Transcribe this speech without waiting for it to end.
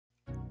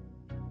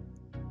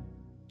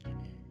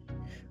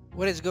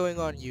What is going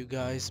on, you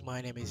guys?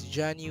 My name is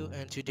Janu,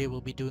 and today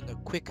we'll be doing a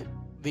quick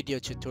video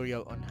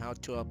tutorial on how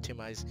to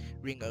optimize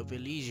Ring of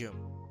Elysium.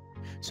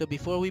 So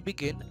before we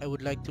begin, I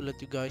would like to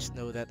let you guys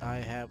know that I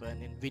have an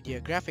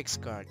Nvidia graphics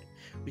card,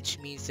 which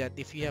means that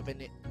if you have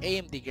an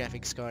AMD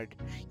graphics card,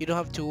 you don't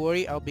have to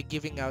worry. I'll be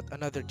giving out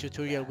another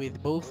tutorial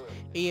with both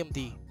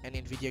AMD and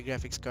Nvidia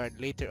graphics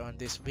card later on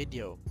this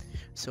video.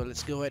 So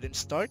let's go ahead and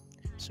start.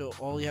 So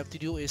all you have to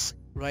do is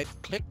right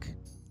click,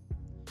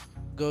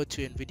 go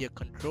to Nvidia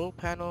control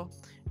panel,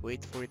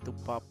 wait for it to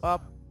pop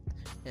up,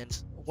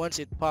 and once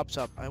it pops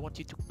up, I want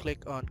you to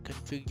click on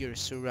configure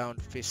surround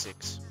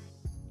physics.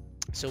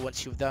 So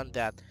once you've done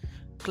that,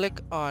 click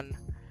on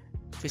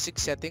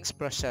physics settings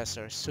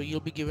processor. So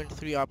you'll be given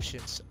three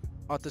options: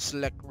 auto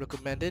select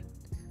recommended,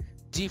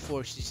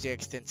 GeForce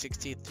GTX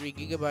 1063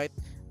 GB,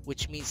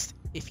 which means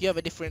if you have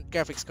a different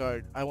graphics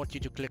card, I want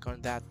you to click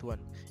on that one,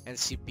 and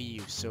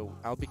CPU. So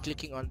I'll be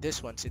clicking on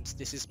this one since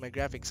this is my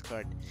graphics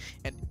card,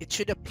 and it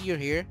should appear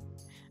here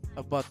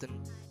a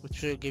button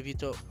which will give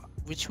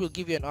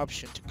you an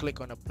option to click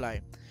on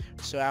apply.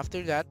 So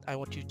after that, I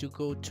want you to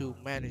go to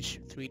manage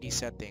 3D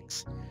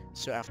settings.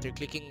 So after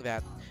clicking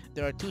that,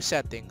 there are two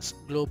settings,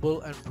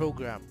 global and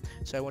program.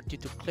 So I want you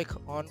to click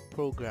on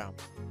program.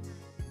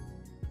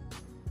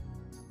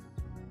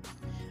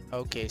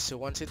 Okay, so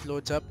once it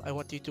loads up, I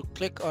want you to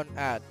click on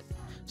add.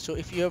 So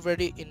if you have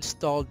already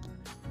installed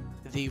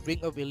the Ring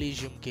of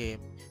Elysium game,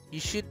 you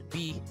should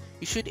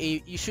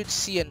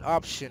see an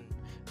option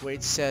where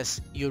it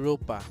says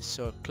Europa.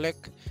 So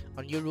click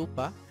on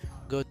Europa,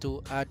 go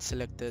to add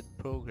selected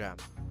program.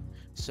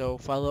 So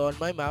follow on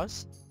my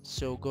mouse,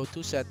 so go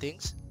to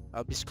settings.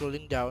 I'll be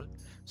scrolling down,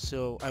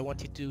 so I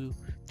want you to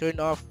turn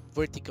off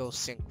vertical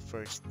sync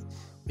first,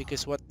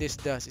 because what this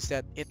does is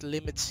that it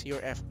limits your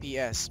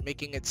FPS,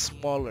 making it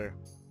smaller.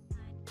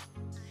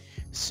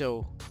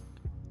 So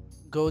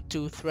go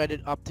to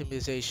threaded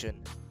optimization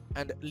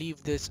and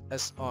leave this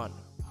as on.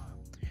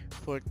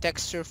 For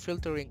texture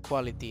filtering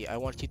quality, I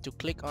want you to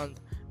click on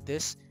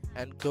this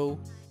and go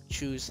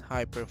choose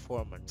high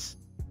performance.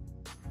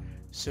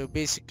 So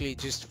basically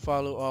just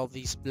follow all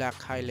these black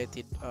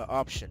highlighted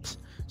options.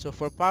 So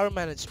for power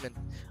management,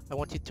 I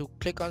want you to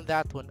click on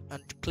that one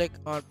and click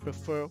on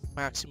prefer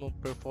maximum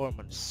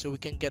performance so we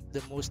can get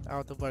the most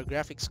out of our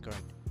graphics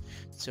card.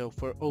 So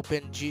for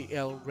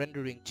OpenGL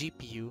rendering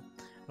GPU,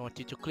 I want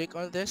you to click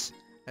on this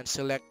and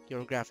select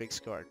your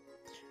graphics card.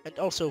 And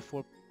also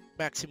for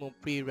maximum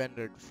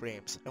pre-rendered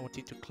frames, I want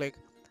you to click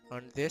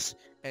on this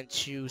and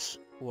choose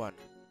one.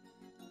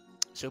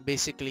 So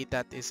basically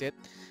that is it.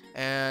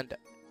 And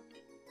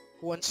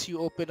once you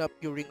open up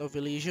your Ring of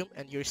Elysium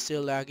and you're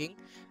still lagging,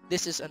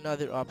 this is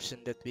another option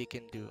that we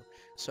can do.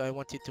 So I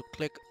want you to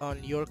click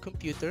on your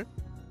computer,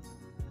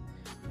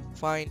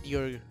 find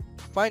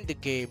the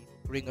game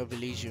Ring of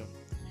Elysium.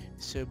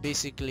 So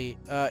basically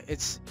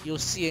you'll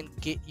see a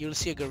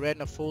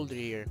Garena folder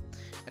here,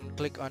 and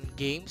click on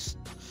games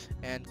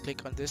and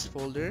click on this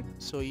folder.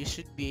 So you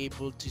should be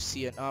able to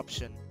see an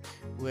option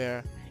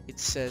where it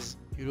says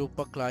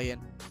Europa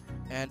client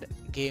and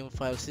game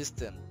file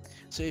system.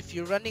 So if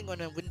you're running on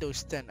a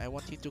Windows 10, I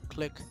want you to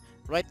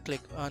right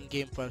click on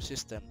game file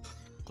system,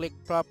 click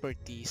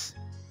properties,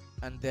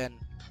 and then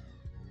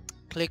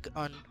click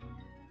on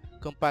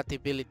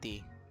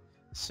compatibility.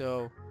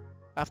 So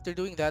after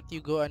doing that,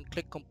 you go and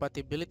click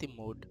compatibility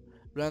mode,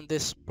 run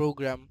this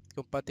program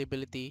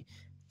compatibility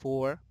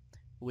for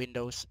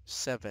Windows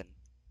 7.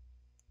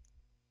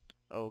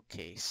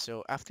 Okay,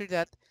 so after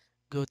that,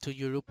 go to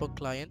Europa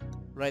client,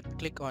 right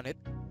click on it,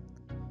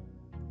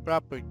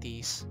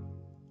 properties,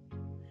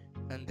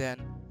 and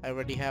then I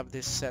already have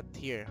this set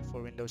here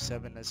for Windows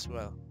 7 as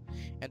well.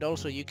 And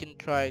also you can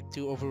try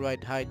to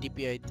override high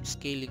DPI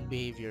scaling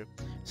behavior,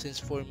 since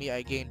for me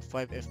I gained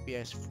 5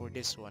 FPS for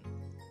this one.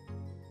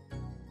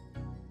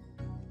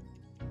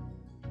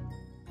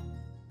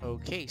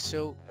 Okay,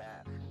 so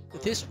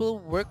this will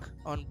work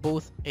on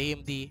both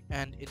AMD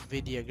and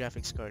Nvidia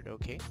graphics card,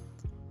 okay?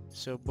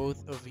 So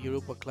both of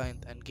Europa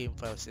client and game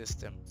file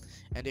system.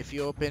 And if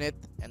you open it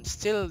and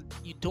still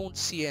you don't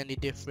see any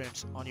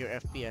difference on your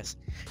FPS,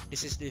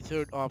 this is the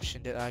third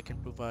option that I can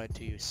provide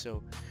to you.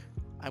 So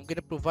I'm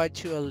gonna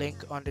provide you a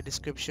link on the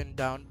description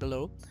down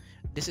below.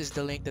 This is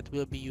the link that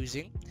we'll be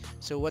using.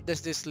 So what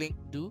does this link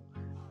do?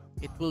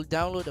 It will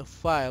download a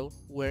file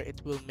where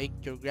it will make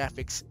your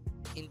graphics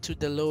into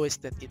the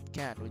lowest that it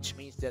can, which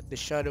means that the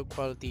shadow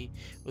quality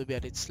will be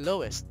at its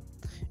lowest.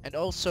 And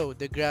also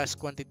the grass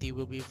quantity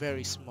will be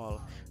very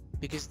small,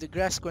 because the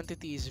grass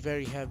quantity is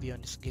very heavy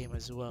on this game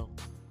as well.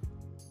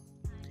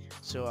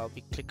 So I'll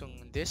be clicking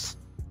on this,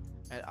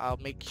 and I'll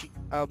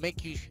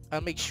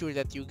make sure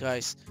that you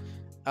guys,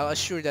 I'll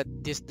assure that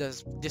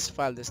this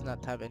file does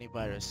not have any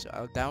virus. So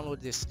I'll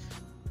download this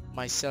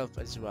myself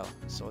as well,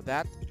 so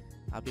that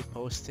I'll be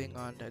posting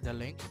on the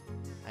link.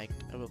 I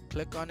will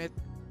click on it.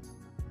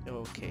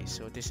 Okay,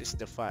 so this is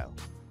the file.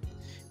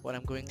 What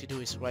I'm going to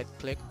do is right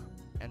click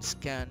and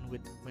scan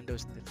with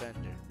Windows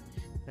Defender.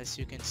 As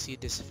you can see,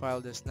 this file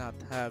does not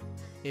have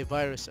a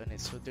virus on it,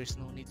 so there's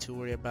no need to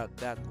worry about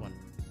that one.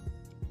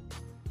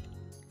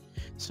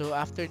 So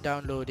after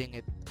downloading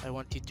it, I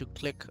want you to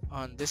click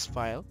on this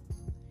file.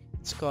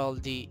 It's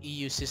called the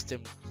EU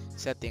system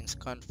settings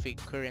config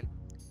current.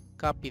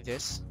 Copy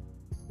this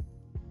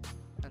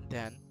and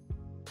then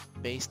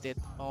paste it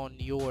on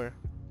your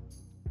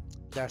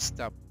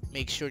desktop.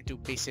 Make sure to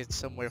paste it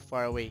somewhere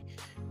far away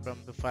from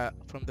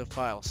the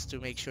files to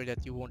make sure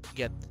that you won't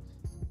get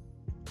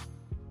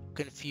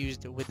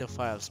confused with the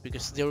files,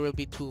 because there will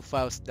be two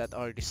files that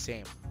are the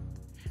same.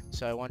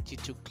 So I want you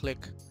to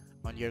click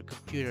on your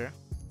computer,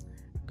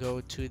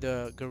 go to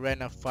the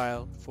Garena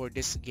file for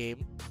this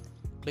game,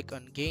 click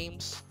on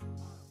games.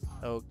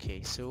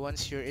 Okay, so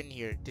once you're in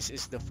here, this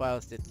is the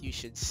files that you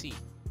should see.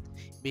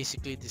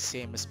 Basically the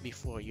same as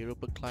before,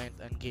 Europa client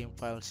and game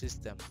file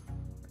system.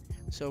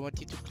 So I want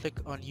you to click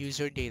on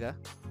user data,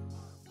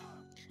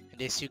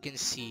 and as you can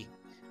see,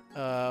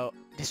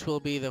 this will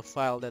be the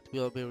file that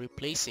we'll be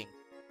replacing.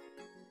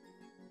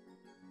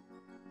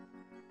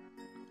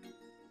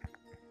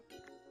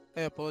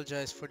 I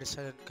apologize for the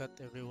sudden cut,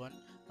 everyone.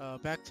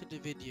 Back to the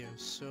video.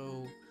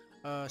 So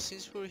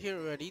since we're here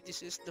already,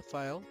 this is the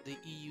file, the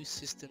EU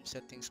system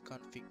settings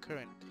config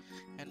current,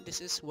 and this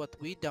is what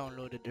we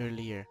downloaded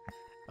earlier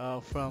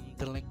from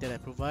the link that I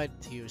provided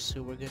to you.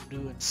 So we're gonna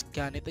do and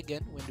scan it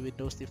again with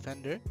Windows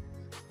Defender.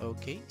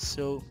 Okay,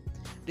 so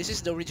this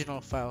is the original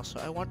file. So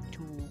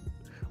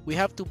we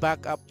have to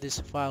back up this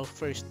file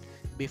first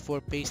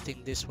before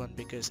pasting this one,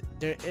 because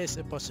there is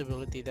a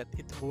possibility that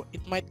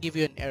it might give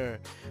you an error.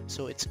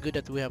 So it's good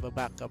that we have a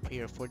backup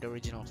here for the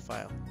original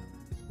file.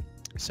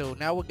 So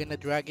now we're gonna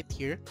drag it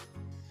here,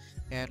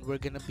 and we're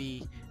gonna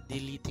be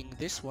deleting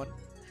this one,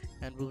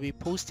 and we'll be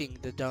posting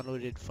the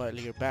downloaded file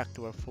here back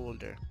to our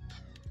folder.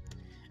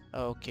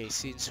 Okay,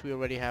 since we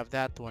already have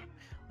that one,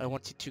 I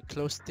want you to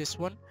close this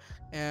one,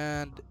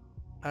 and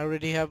I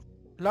already have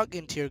logged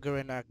into your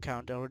Garena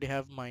account. I already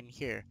have mine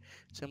here,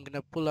 so I'm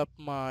gonna pull up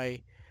my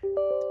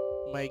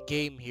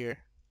game here,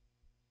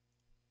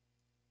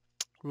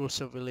 Rules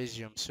of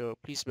Elysium. So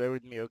please bear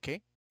with me,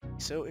 okay?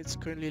 So it's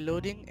currently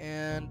loading,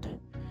 and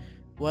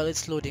while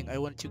it's loading, I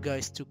want you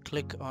guys to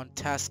click on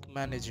Task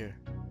Manager,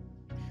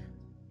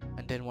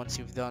 and then once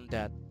you've done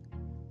that,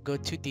 go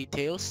to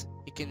Details.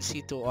 You can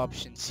see two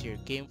options here,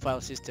 Game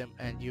File System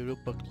and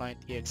Europa Client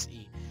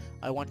EXE.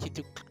 I want you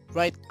to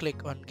right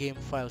click on Game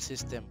File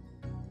System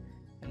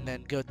and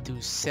then go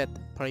to Set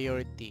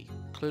Priority.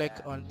 Click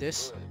on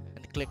this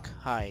and click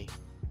High.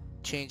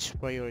 Change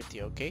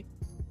priority, okay?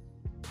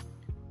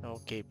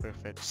 Okay,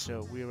 perfect.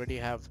 So we already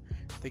have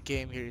the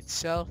game here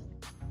itself.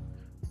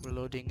 We're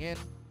loading in,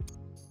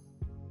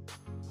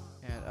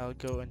 and I'll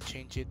go and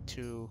change it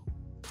to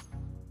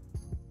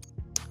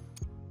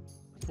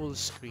full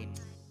screen.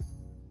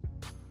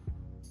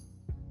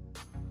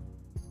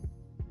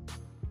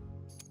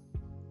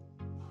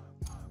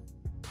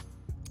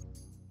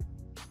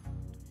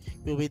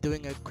 We'll be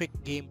doing a quick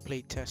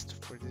gameplay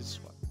test for this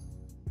one.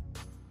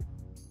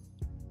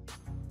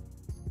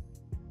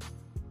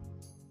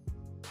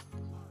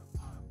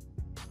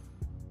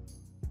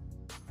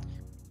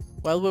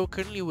 While we're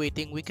currently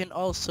waiting, we can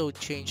also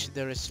change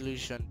the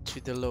resolution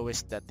to the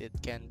lowest that it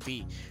can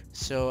be.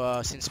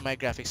 So since my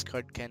graphics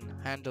card can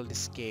handle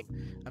this game,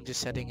 I'm just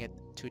setting it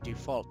to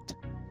default.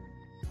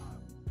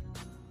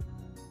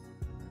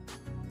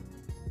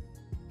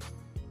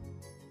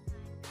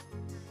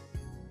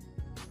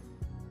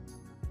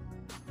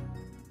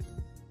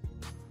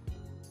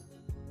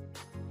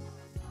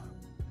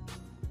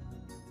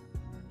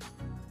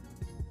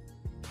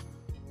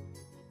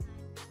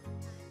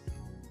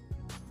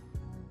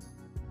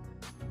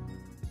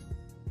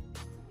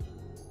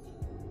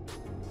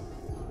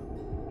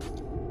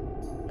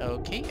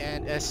 Okay,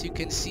 and as you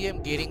can see,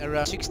 I'm gaining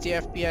around 60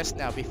 FPS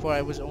now. Before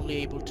I was only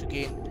able to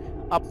gain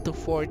up to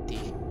 40.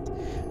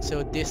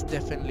 So this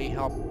definitely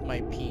helped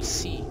my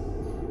PC.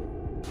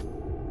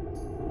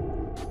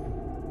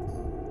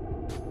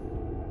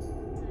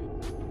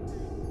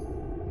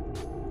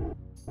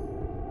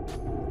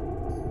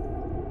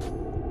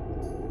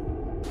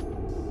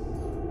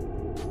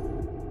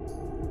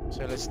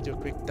 So let's do a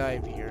quick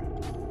dive here.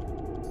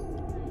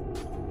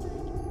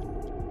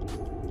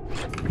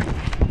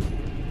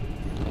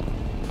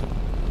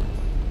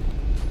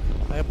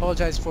 I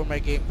apologize for my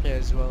gameplay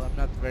as well. I'm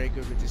not very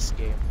good with this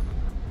game.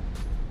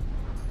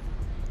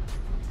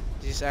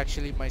 This is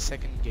actually my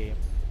second game.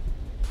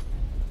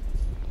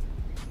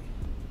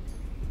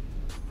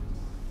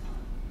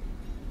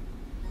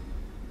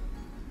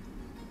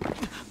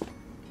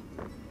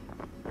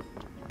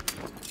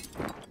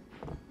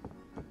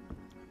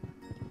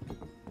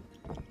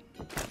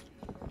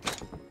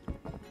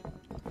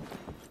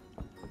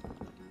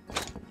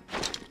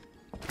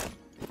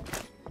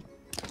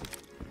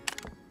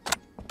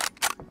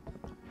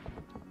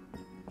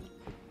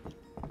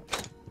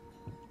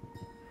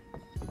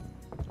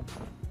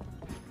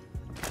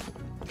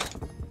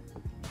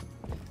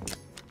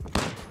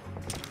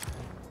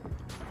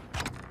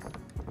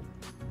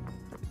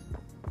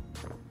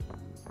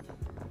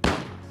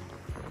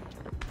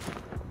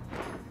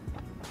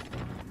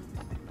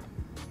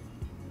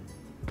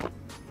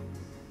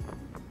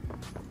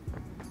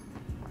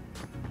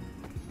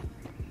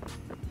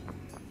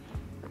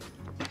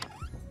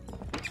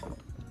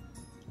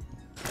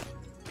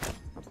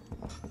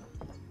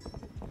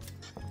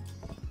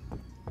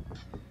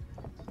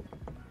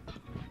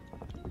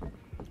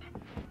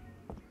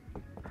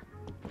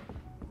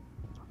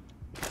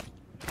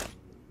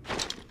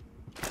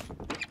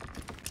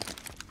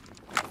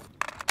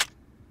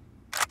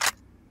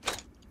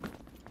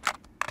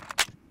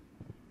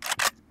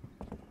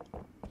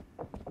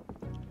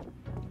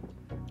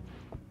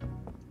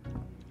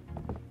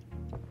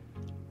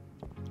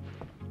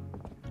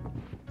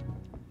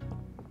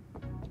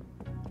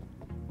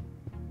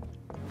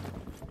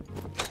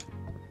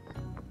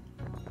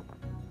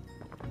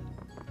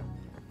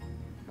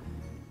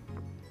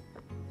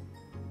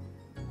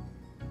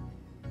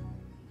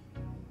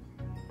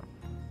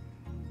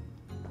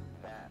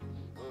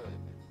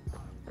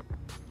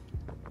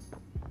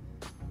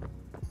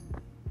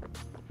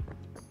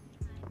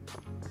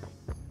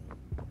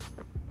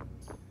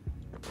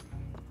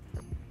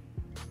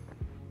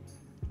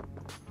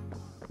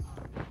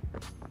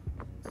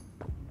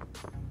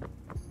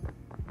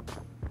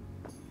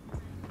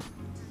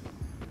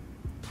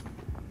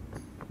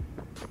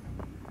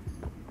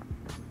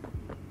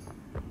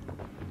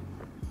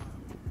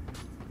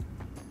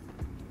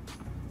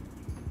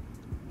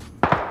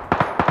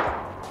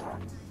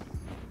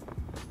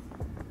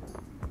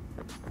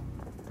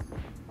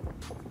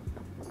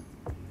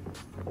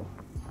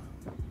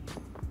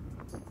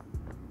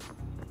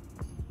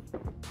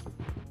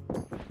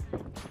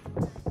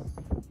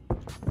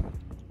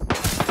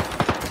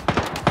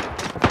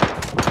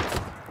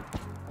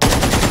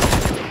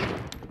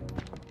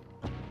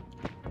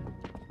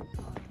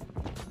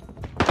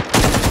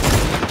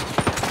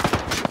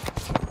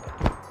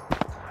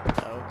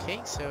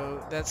 anything.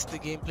 So that's the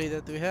gameplay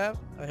that we have.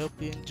 I hope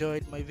you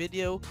enjoyed my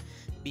video.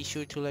 Be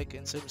sure to like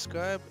and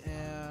subscribe,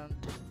 and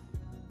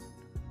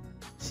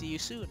see you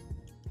soon.